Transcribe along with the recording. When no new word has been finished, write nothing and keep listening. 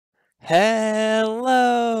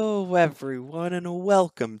Hello, everyone, and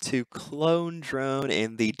welcome to Clone Drone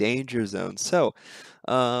in the Danger Zone.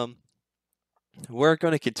 Um, we're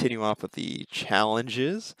going to continue off with the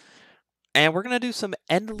challenges, and we're going to do some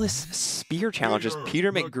endless spear challenges.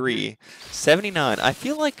 Peter McGree, 79. I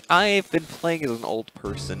feel like I've been playing as an old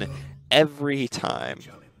person every time.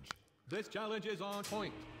 This challenge is on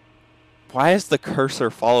point. Why does the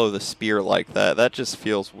cursor follow the spear like that? That just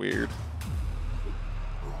feels weird.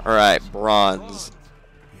 Alright, bronze.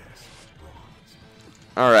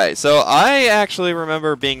 Alright, so I actually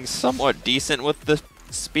remember being somewhat decent with the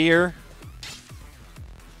spear.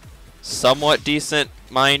 Somewhat decent,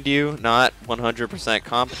 mind you, not 100%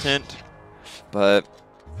 competent. But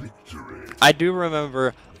I do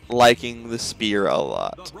remember liking the spear a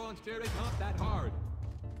lot.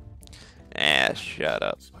 Shut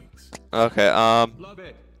up. Okay,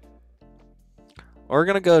 we're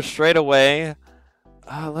gonna go straight away.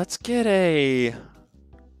 Let's get a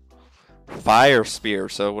fire spear,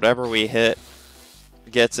 so whatever we hit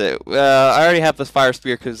gets it. I already have this fire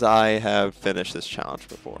spear because I have finished this challenge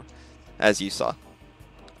before, as you saw.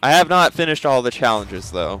 I have not finished all the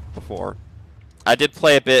challenges, though, before. I did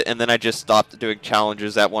play a bit, and then I just stopped doing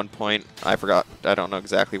challenges at one point. I forgot. I don't know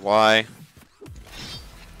exactly why.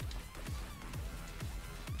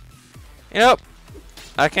 Yep.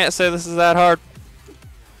 I can't say this is that hard.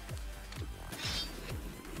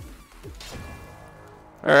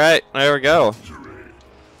 Alright, there we go.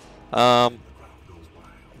 I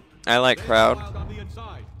like crowd.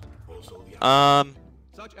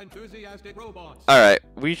 Alright,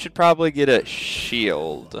 we should probably get a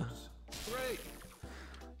shield.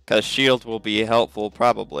 Because shield will be helpful,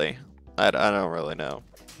 probably. I don't really know.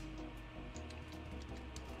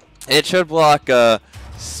 It should block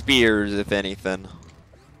spears, if anything.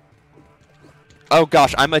 Oh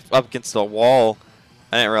gosh, I'm up against a wall.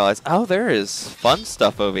 I didn't realize. Oh, there is fun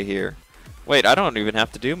stuff over here. Wait, I don't even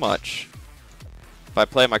have to do much if I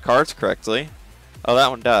play my cards correctly. Oh, that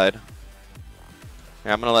one died.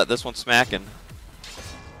 Here, I'm gonna let this one smackin'.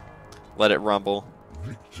 Let it rumble.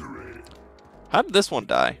 Victory. How did this one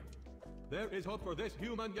die? There is hope for this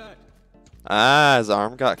human yet. Ah, his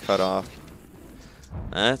arm got cut off.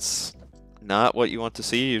 That's not what you want to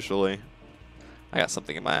see usually. I got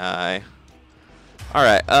something in my eye.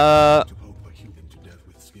 Alright,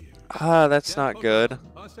 that's not good.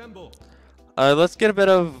 Let's get a bit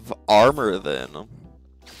of armor then.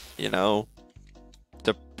 You know,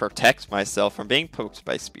 to protect myself from being poked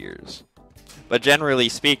by spears. But generally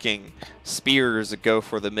speaking, spears go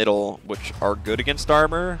for the middle, which are good against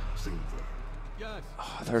armor.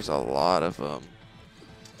 Oh, there's a lot of them.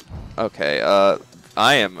 Okay,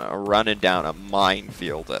 I am running down a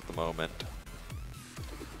minefield at the moment.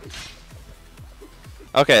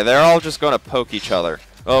 Okay, they're all just going to poke each other.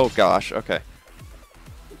 Oh gosh, okay.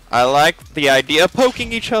 I like the idea of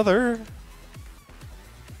poking each other.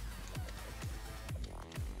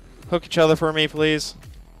 Poke each other for me, please.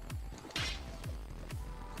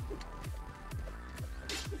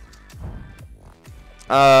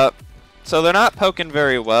 So they're not poking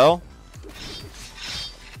very well.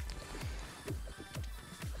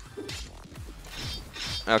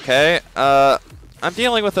 Okay, I'm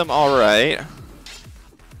dealing with them alright.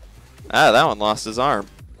 Ah, that one lost his arm.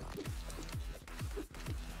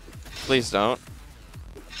 Please don't.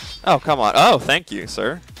 Oh, come on. Oh, thank you,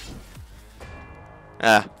 sir.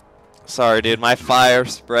 Ah, sorry, dude. My fire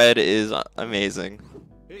spread is amazing.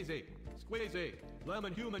 Easy, squeezy,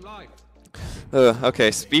 lemon human life.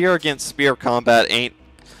 Okay, spear against spear combat ain't...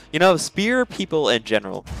 You know, spear people in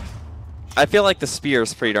general. I feel like the spear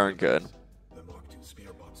is pretty darn good. The Mark II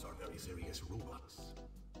spear bots are very serious robots.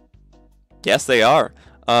 Yes, they are.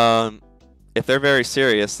 If they're very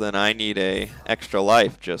serious, then I need a extra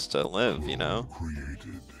life just to live, you know?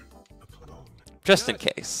 Just in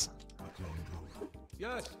case.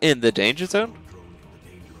 In the danger zone?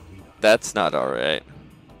 That's not alright.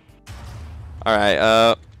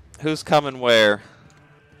 Alright, who's coming where?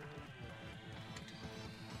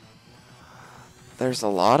 There's a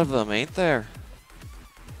lot of them, ain't there?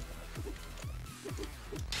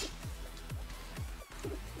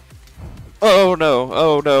 Oh no!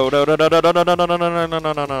 Oh no! No! No! No! No! No! No! No! No! No! No! No!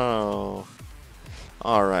 No! No! No!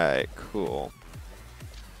 All right, cool.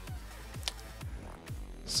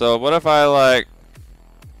 So what if I like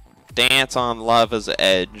dance on lava's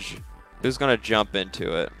edge? Who's gonna jump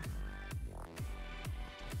into it?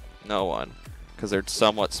 No one, because they're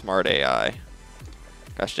somewhat smart AI.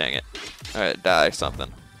 Gosh dang it! All right, die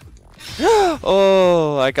something.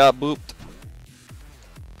 Oh, I got booped.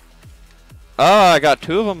 Oh, I got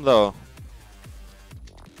two of them though.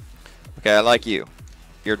 Okay, I like you.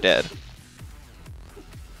 You're dead.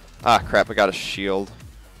 Ah, crap, I got a shield.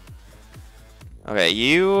 Okay,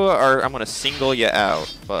 you are... I'm gonna single you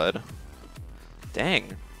out, bud.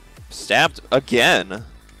 Dang. Stabbed again.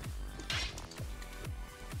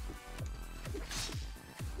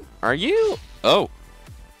 Are you... Oh.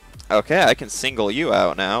 Okay, I can single you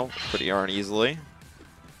out now pretty darn easily.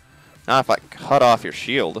 Now if I cut off your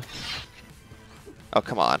shield. Oh,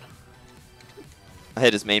 come on. I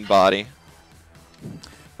hit his main body.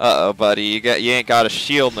 Uh-oh, buddy. You ain't got a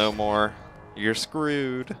shield no more. You're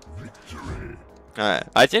screwed. Alright.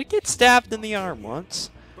 I did get stabbed in the arm once.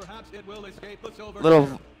 Perhaps it will escape us over Little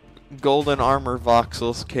here. golden armor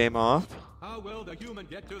voxels came off. How will the human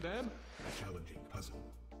get to them? Challenging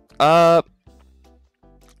puzzle.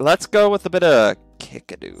 Let's go with a bit of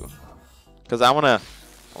kickadoo. Cause I wanna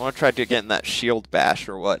try to get in that shield bash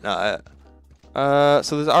or whatnot.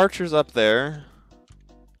 So there's archers up there.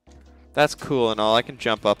 That's cool and all. I can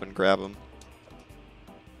jump up and grab them.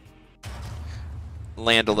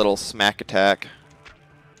 Land a little smack attack.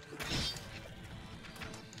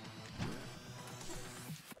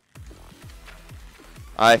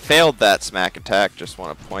 I failed that smack attack. Just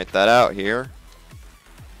want to point that out here.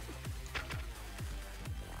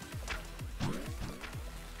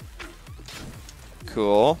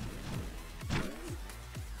 Cool.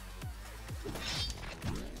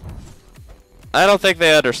 I don't think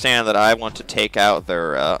they understand that I want to take out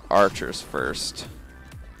their archers first.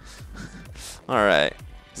 Alright.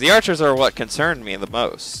 The archers are what concerned me the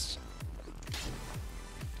most.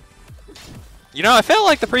 You know, I felt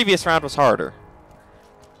like the previous round was harder.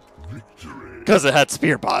 Because it had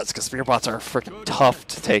spear bots, because spear bots are freaking tough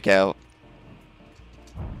to take out.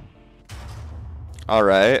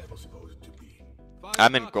 Alright. Supposed to be.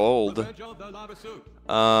 I'm in gold. Revenge of the lava suit.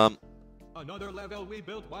 Another level we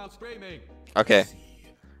built while streaming. Okay.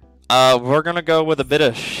 We're gonna go with a bit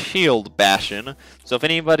of shield bashing. So if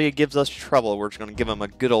anybody gives us trouble, we're just gonna give them a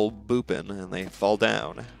good old booping and they fall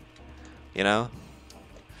down. You know?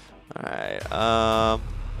 Alright,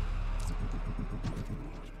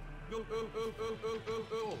 Ooh, ooh, ooh, ooh, ooh, ooh,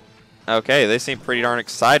 ooh. okay, they seem pretty darn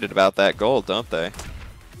excited about that gold, don't they?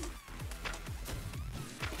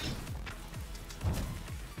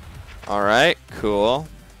 Alright, cool.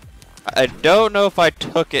 I don't know if I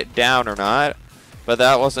took it down or not, but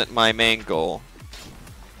that wasn't my main goal.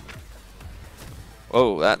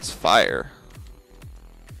 Oh, that's fire.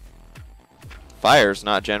 Fire's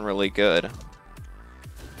not generally good.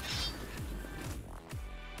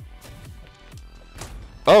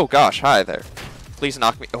 Oh gosh, hi there. Please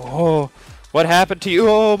knock me. Oh, what happened to you?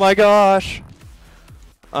 Oh my gosh.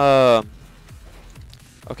 Okay,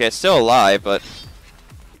 it's still alive, but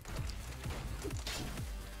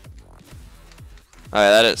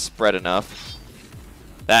alright, that didn't spread enough.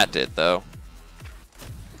 That did, though.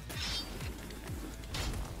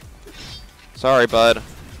 Sorry, bud.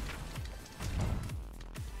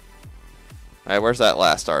 Alright, where's that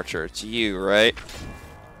last archer? It's you, right?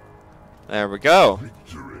 There we go.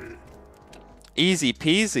 Easy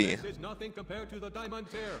peasy. This is nothing compared to the diamond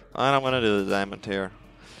tier. I don't want to do the diamond tier.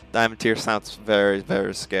 Diamond tier sounds very,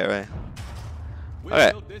 very scary. We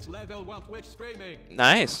Okay. built this level while Twitch streaming.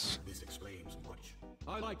 Nice. This explains much.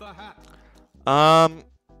 I like the hat.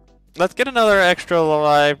 Let's get another extra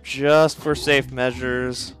alive just for safe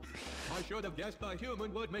measures. I should have guessed the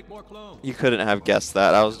human would make more clones. You couldn't have guessed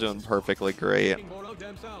that. I was doing perfectly great. Making more of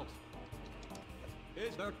themselves.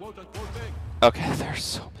 Is their quote unquote thing. Okay, there's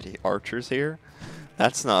so many archers here.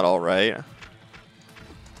 That's not alright.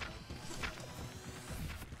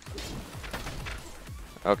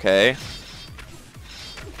 Okay.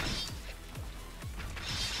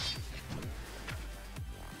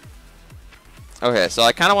 Okay, so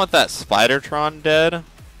I kind of want that Spidertron dead.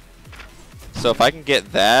 So if I can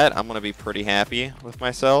get that, I'm going to be pretty happy with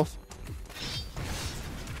myself.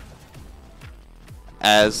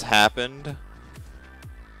 As happened.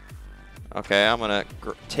 Okay, I'm going to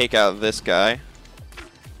take out this guy.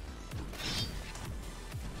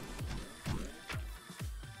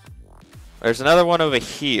 There's another one over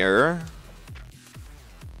here.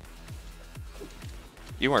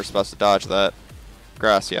 You weren't supposed to dodge that.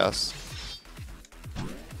 Gracias.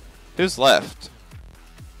 Who's left?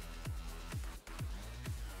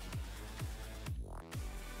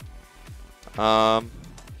 Okay,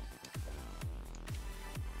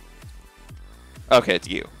 it's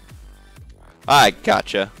you. I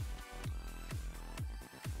gotcha.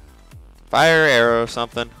 Fire arrow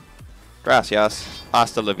something. Gracias.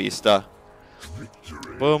 Hasta la vista.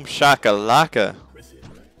 Boom shakalaka.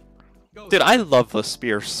 Dude, I love the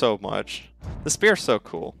spear so much. The spear's so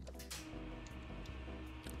cool.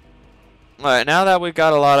 Alright, now that we've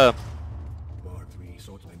got a lot of War 3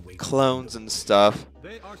 swordsmen wait. clones and stuff,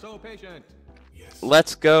 They are so patient. Yes.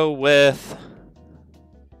 let's go with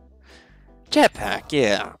jetpack,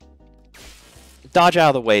 yeah. Dodge out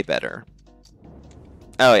of the way better.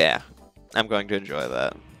 Oh yeah, I'm going to enjoy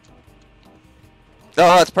that.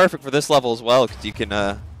 Oh, that's perfect for this level as well, because you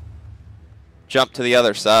can jump to the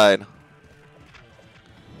other side.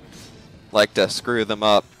 Like to screw them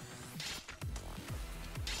up.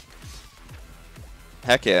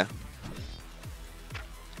 Heck yeah.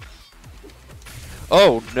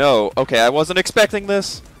 Oh no, okay, I wasn't expecting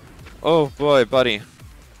this. Oh boy, buddy.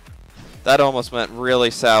 That almost went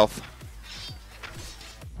really south.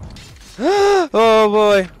 Oh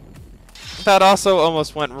boy. That also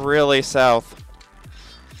almost went really south.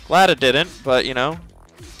 Glad it didn't, but you know.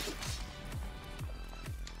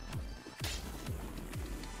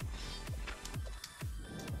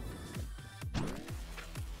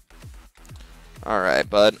 Alright,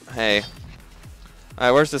 bud. Hey.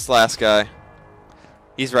 Alright, where's this last guy?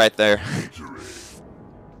 He's right there. If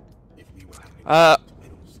we were having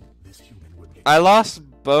medals, this human would get I lost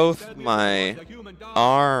both Deadly my the human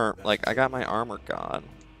dog. like I got my armor gone.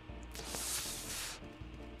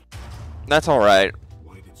 That's alright.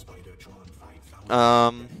 Why did Spider-Tron find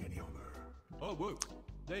 5,000 any armor? Oh, whoa.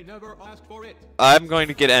 They never asked for it. I'm going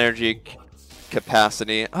to get energy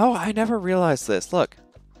capacity. Oh, I never realized this. Look.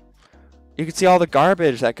 You can see all the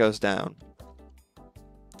garbage that goes down.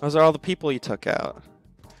 Those are all the people you took out.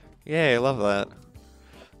 Yay, I love that.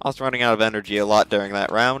 I was running out of energy a lot during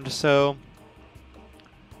that round, so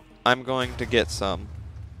I'm going to get some.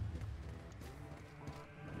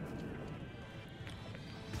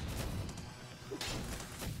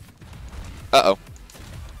 Uh-oh.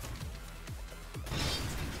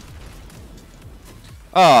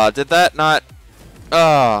 Oh, did that not...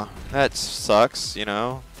 Oh, that sucks, you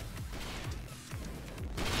know.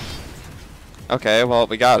 Okay, well,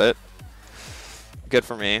 we got it. Good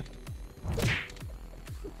for me.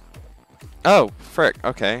 Oh, frick,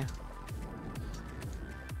 okay.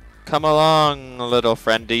 Come along, little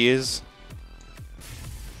friendies.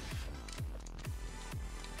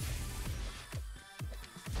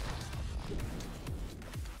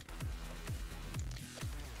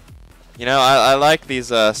 You know, I like these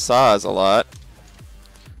saws a lot.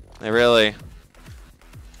 They really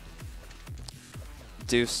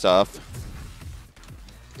do stuff.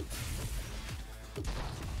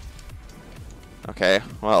 Okay,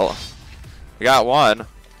 well, we got one,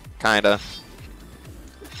 kinda.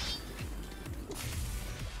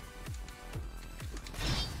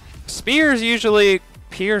 Spears usually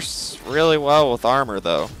pierce really well with armor,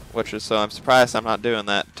 though, which is so I'm surprised I'm not doing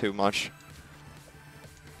that too much.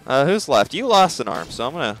 Who's left? You lost an arm, so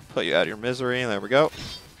I'm gonna put you out of your misery. There we go.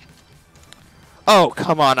 Oh,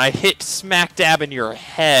 come on, I hit smack dab in your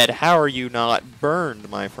head. How are you not burned,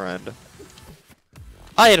 my friend?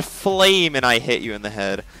 I had flame and I hit you in the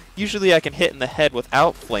head. Usually I can hit in the head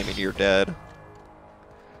without flame and you're dead.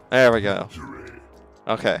 There we go.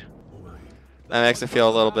 Okay. That makes me feel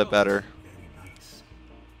a little bit better. Very nice.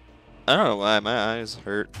 I don't know why my eyes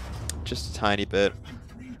hurt. Just a tiny bit.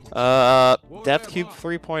 Depth Cube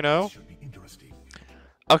 3.0. Should be interesting.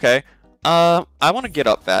 Okay. I want to get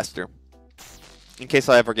up faster. In case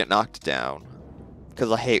I ever get knocked down.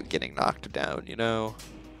 Because I hate getting knocked down, you know?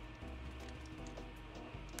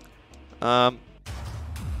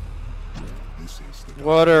 This is the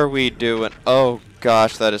What are we doing? Oh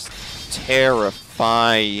gosh, that is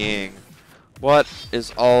terrifying. What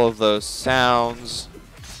is all of those sounds?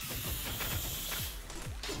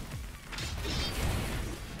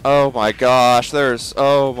 Oh my gosh, there's...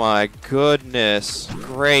 Oh my goodness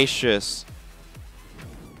gracious.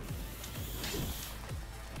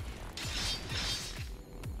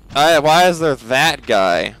 Why is there that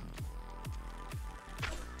guy?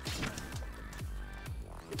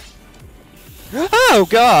 Oh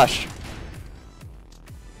gosh!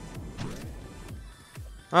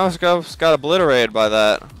 I almost got obliterated by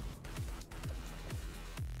that.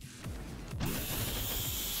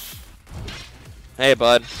 Hey,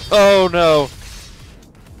 bud. Oh no.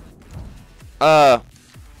 I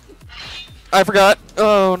forgot.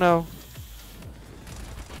 Oh no.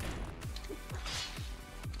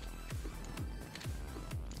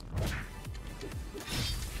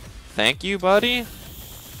 Thank you, buddy.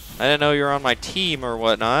 I didn't know you were on my team or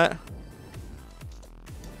whatnot.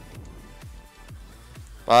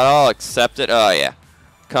 But I'll accept it. Oh, yeah.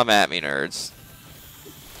 Come at me, nerds.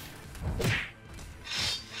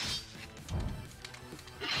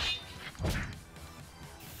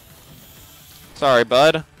 Sorry,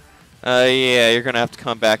 bud. Yeah, you're gonna have to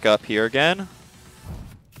come back up here again.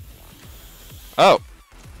 Oh.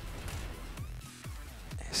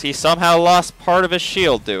 He somehow lost part of his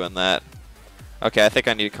shield doing that. Okay, I think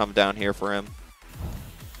I need to come down here for him.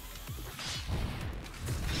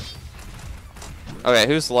 Okay,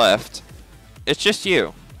 who's left? It's just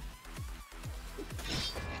you.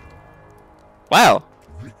 Wow.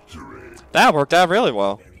 That worked out really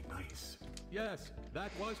well. Very nice. Yes, that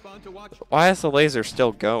was fun to watch. Why is the laser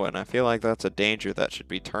still going? I feel like that's a danger that should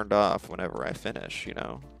be turned off whenever I finish, you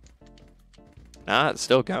know? Nah, it's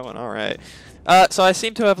still going, alright. So I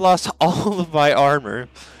seem to have lost all of my armor.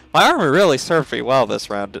 My armor really served me well this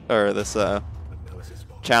round, or this, Analysis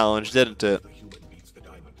box. challenge, didn't it? The human beats the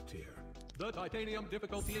diamond tier. The titanium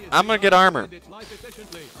difficulty is I'm gonna get armor. its life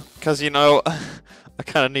efficiently. Because, you know, I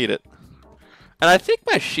kind of need it. And I think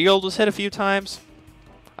my shield was hit a few times.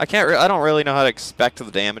 I don't really know how to expect the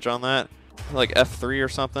damage on that. Like F3 or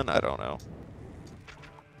something? I don't know.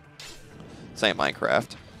 This ain't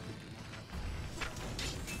Minecraft.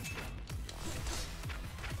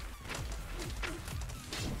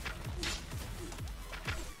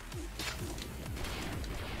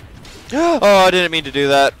 Oh, I didn't mean to do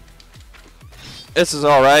that. This is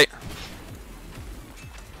alright.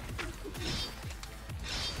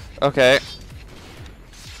 Okay.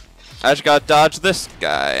 I just gotta dodge this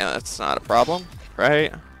guy. That's not a problem,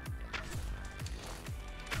 right?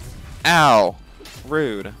 Ow.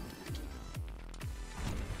 Rude.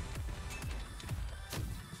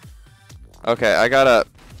 Okay, I gotta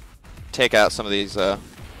take out some of these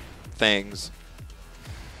things.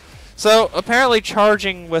 So apparently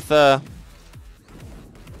charging with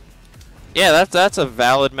yeah, that's a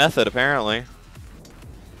valid method apparently.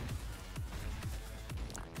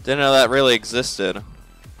 Didn't know that really existed.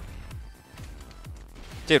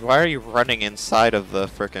 Dude, why are you running inside of the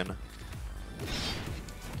frickin'?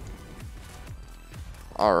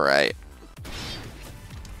 Alright.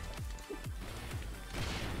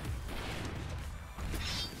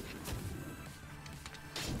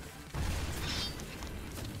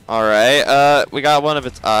 Alright, we got one of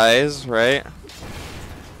its eyes, right?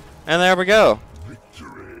 And there we go.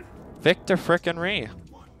 Victory. Victor frickin' Ree.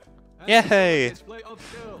 And Yay! display of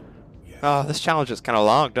skill. Oh, this challenge is kind of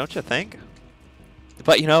long, don't you think?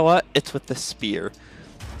 But you know what? It's with the spear.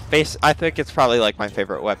 I think it's probably like my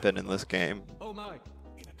favorite weapon in this game. Oh my.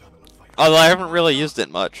 In a tunnel of fight. Although I haven't really used it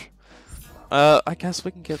much. I guess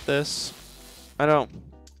we can get this. I don't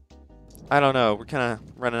know. We're kind of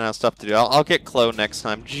running out of stuff to do. I'll get Chloe next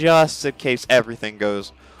time, just in case everything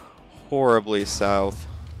goes horribly south.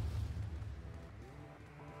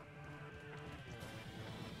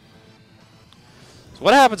 So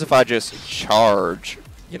what happens if I just charge,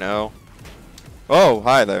 you know? Oh,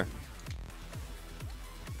 hi there.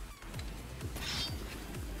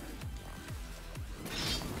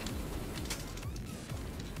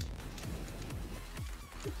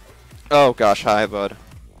 Oh gosh, hi bud.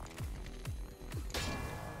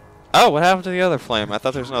 Oh, what happened to the other flame? I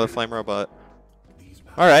thought there was another flame robot. These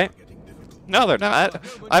battles Alright. are getting difficult. No, they're not.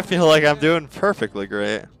 I feel like I'm doing perfectly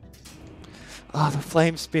great. Oh, the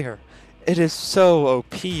flame spear. It is so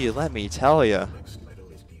OP, let me tell ya. Next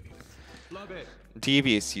medal is devious. Love it.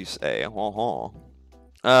 Devious, you say.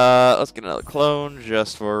 Let's get another clone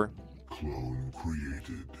just for Clone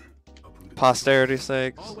created. Approved. posterity's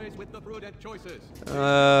sake. Always with the prudent choices.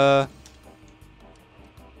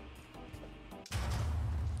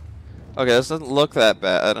 Okay, this doesn't look that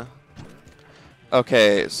bad.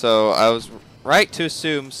 Okay, so I was right to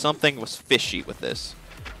assume something was fishy with this.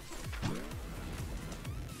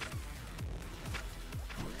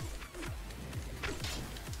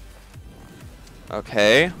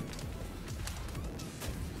 Okay.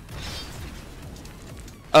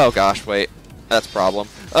 Oh gosh, wait. That's a problem.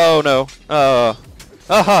 Oh no.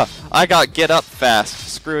 Aha! I got get up fast.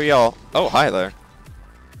 Screw y'all. Oh, hi there.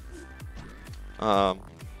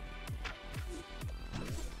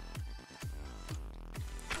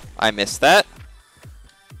 I missed that.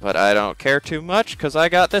 But I don't care too much because I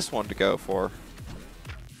got this one to go for.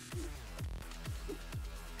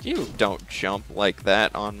 You don't jump like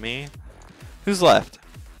that on me. Who's left?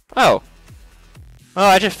 Oh. Oh,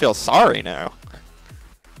 I just feel sorry now.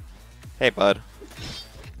 Hey, bud.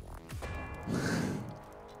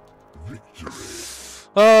 Victory.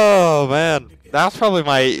 Oh, man. That's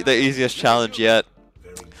probably the easiest challenge yet.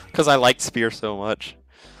 Because I like Spear so much.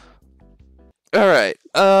 Alright.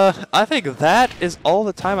 I think that is all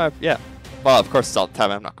the time yeah. Well, of course, it's all the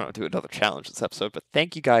time. I'm not going to do another challenge this episode. But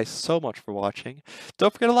thank you guys so much for watching.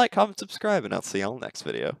 Don't forget to like, comment, subscribe, and I'll see you all next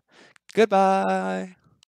video. Goodbye.